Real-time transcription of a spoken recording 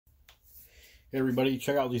Hey everybody,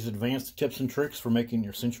 check out these advanced tips and tricks for making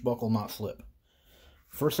your cinch buckle not slip.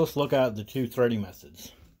 First, let's look at the two threading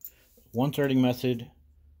methods. One threading method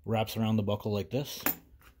wraps around the buckle like this.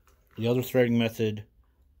 The other threading method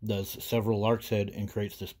does several lark's head and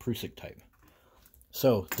creates this prusik type.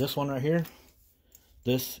 So this one right here,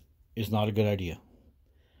 this is not a good idea.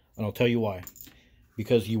 And I'll tell you why.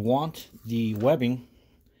 Because you want the webbing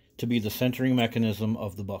to be the centering mechanism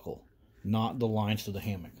of the buckle, not the lines to the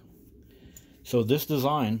hammock. So this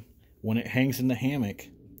design, when it hangs in the hammock,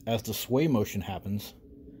 as the sway motion happens,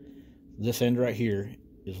 this end right here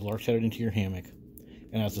is lark's headed into your hammock,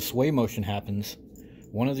 and as the sway motion happens,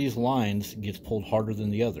 one of these lines gets pulled harder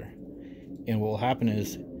than the other. And what will happen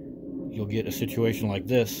is, you'll get a situation like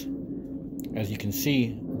this. As you can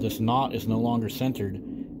see, this knot is no longer centered,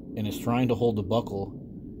 and it's trying to hold the buckle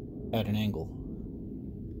at an angle.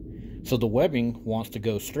 So the webbing wants to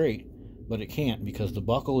go straight, but it can't because the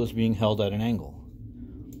buckle is being held at an angle.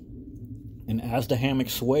 And as the hammock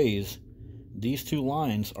sways, these two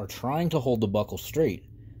lines are trying to hold the buckle straight.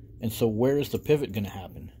 And so where is the pivot going to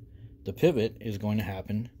happen? The pivot is going to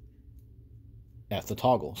happen at the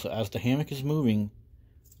toggle. So as the hammock is moving,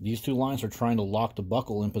 these two lines are trying to lock the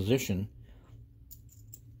buckle in position,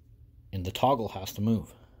 and the toggle has to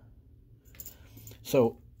move.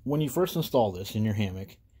 So when you first install this in your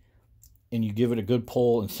hammock, and you give it a good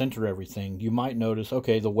pull and center everything, you might notice,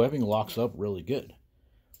 okay, the webbing locks up really good.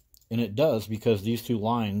 And it does because these two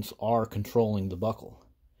lines are controlling the buckle.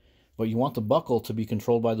 But you want the buckle to be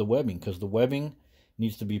controlled by the webbing because the webbing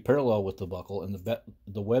needs to be parallel with the buckle, and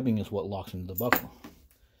the webbing is what locks into the buckle.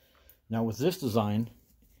 Now with this design,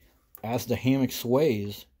 as the hammock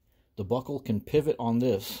sways, the buckle can pivot on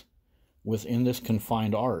this within this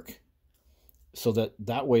confined arc, so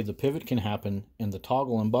that way the pivot can happen and the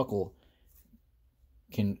toggle and buckle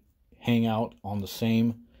can hang out on the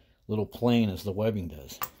same little plane as the webbing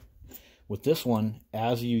does. With this one,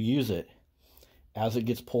 as you use it, as it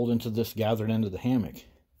gets pulled into this gathered end of the hammock,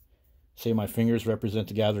 say my fingers represent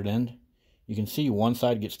the gathered end, you can see one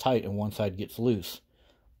side gets tight and one side gets loose.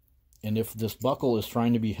 And if this buckle is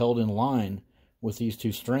trying to be held in line with these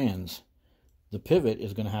two strands, the pivot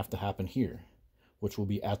is going to have to happen here, which will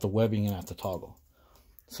be at the webbing and at the toggle.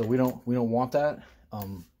 So we don't want that.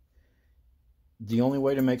 The only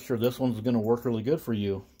way to make sure this one's going to work really good for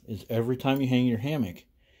you is every time you hang your hammock,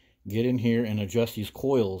 get in here and adjust these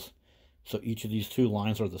coils so each of these two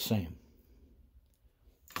lines are the same.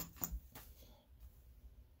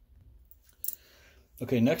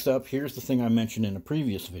 Okay, next up, here's the thing I mentioned in a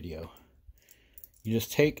previous video. You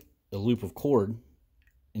just take a loop of cord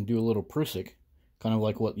and do a little prusik, kind of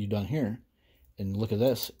like what you've done here, and look at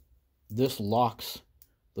this. This locks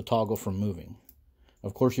the toggle from moving.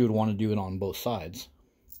 Of course, you would want to do it on both sides.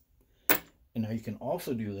 And now you can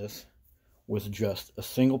also do this with just a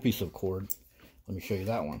single piece of cord. Let me show you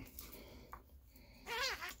that one.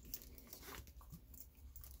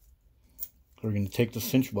 We're going to take the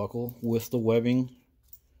cinch buckle with the webbing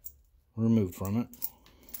removed from it.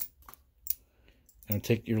 And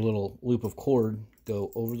take your little loop of cord,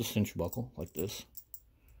 go over the cinch buckle like this.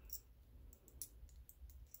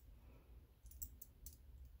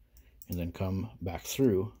 And then come back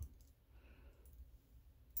through.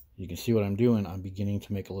 You can see what I'm doing. I'm beginning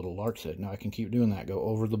to make a little lark's head. Now I can keep doing that. Go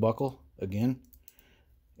over the buckle again,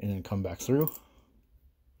 and then come back through.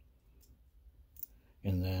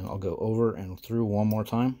 And then I'll go over and through one more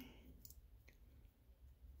time.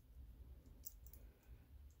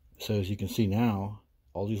 So as you can see now,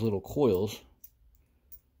 all these little coils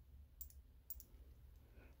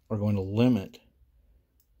are going to limit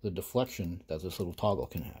the deflection that this little toggle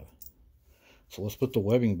can have. So let's put the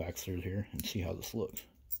webbing back through here and see how this looks.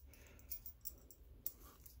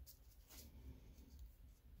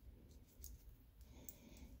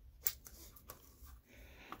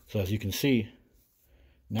 So as you can see,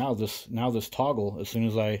 now this toggle, as soon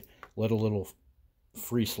as I let a little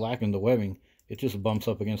free slack in the webbing, it just bumps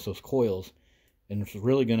up against those coils, and it's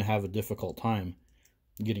really going to have a difficult time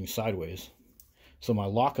getting sideways. So my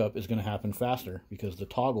lockup is going to happen faster because the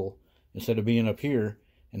toggle, instead of being up here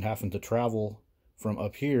and having to travel from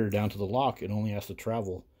up here down to the lock, it only has to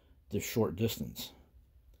travel this short distance.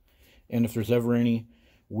 And if there's ever any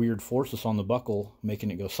weird forces on the buckle making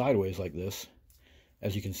it go sideways like this,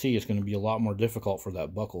 as you can see, it's going to be a lot more difficult for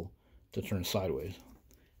that buckle to turn sideways.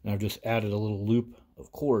 And I've just added a little loop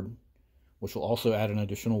of cord, which will also add an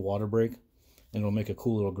additional water break, and it'll make a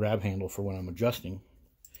cool little grab handle for when I'm adjusting.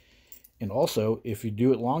 And also, if you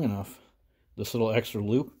do it long enough, this little extra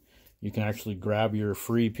loop, you can actually grab your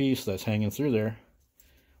free piece that's hanging through there.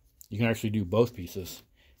 You can actually do both pieces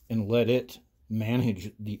and let it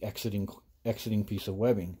manage the exiting exiting piece of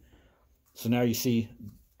webbing. So now you see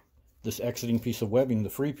this exiting piece of webbing, the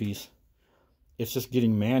free piece, it's just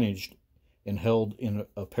getting managed and held in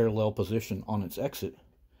a parallel position on its exit.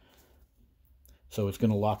 So it's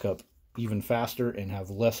going to lock up even faster and have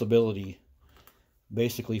less ability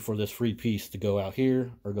basically for this free piece to go out here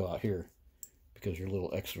or go out here, because your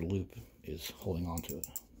little extra loop is holding on to it.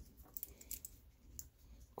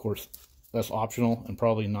 Of course, that's optional and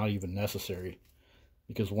probably not even necessary,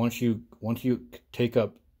 because once you take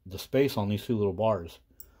up the space on these two little bars,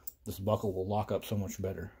 this buckle will lock up so much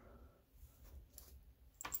better.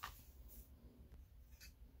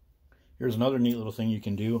 Here's another neat little thing you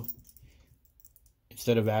can do.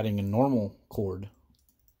 Instead of adding a normal cord,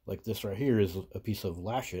 like this right here is a piece of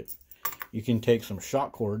latchet, you can take some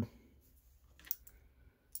shot cord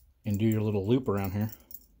and do your little loop around here.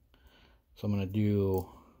 So I'm going to do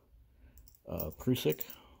prusik.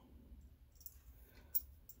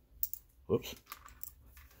 Whoops.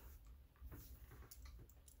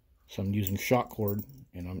 So I'm using shot cord,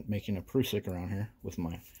 and I'm making a prusik around here with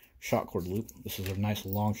my shot cord loop. This is a nice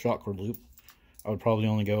long shot cord loop. I would probably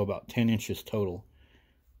only go about 10 inches total.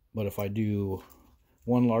 But if I do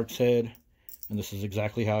one lark's head, and this is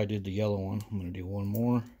exactly how I did the yellow one, I'm going to do one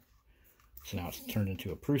more. So now it's turned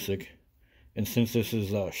into a prusik. And since this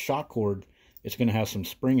is a shot cord, it's going to have some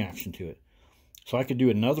spring action to it. So I could do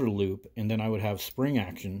another loop, and then I would have spring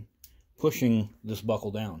action pushing this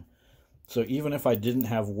buckle down. So even if I didn't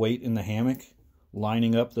have weight in the hammock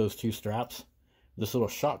lining up those two straps, this little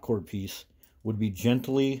shot cord piece would be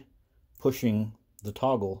gently pushing the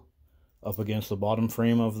toggle up against the bottom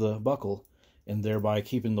frame of the buckle, and thereby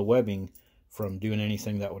keeping the webbing from doing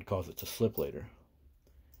anything that would cause it to slip later.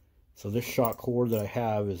 So this shot cord that I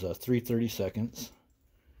have is a 3/32.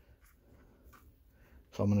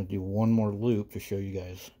 So I'm going to do one more loop to show you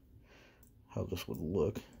guys how this would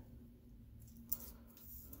look.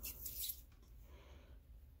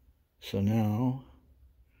 So now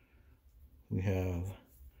we have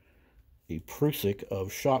a prusik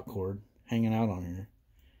of shot cord hanging out on here.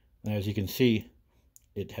 And as you can see,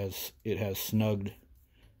 it has snugged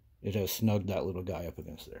that little guy up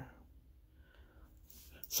against there.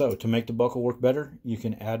 So to make the buckle work better, you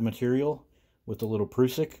can add material with the little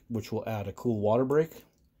prusik, which will add a cool water break.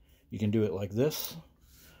 You can do it like this.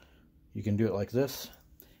 You can do it like this.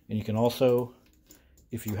 And you can also,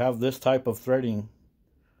 if you have this type of threading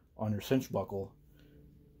on your cinch buckle,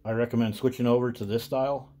 I recommend switching over to this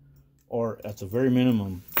style, or at the very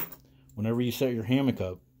minimum, whenever you set your hammock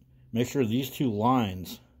up, make sure these two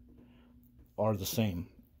lines are the same.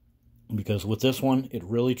 Because with this one, it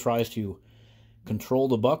really tries to control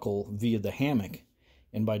the buckle via the hammock.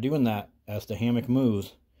 And by doing that, as the hammock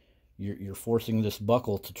moves, you're forcing this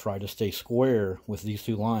buckle to try to stay square with these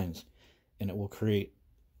two lines. And it will create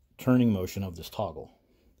turning motion of this toggle.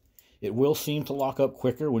 It will seem to lock up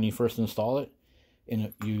quicker when you first install it.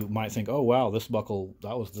 And you might think, oh wow, this buckle,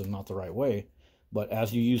 that was not the right way. But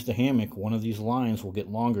as you use the hammock, one of these lines will get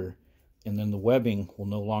longer, and then the webbing will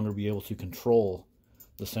no longer be able to control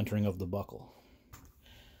the centering of the buckle.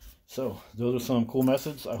 So those are some cool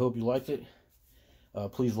methods. I hope you liked it.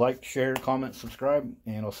 Please like, share, comment, subscribe,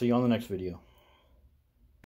 and I'll see you on the next video.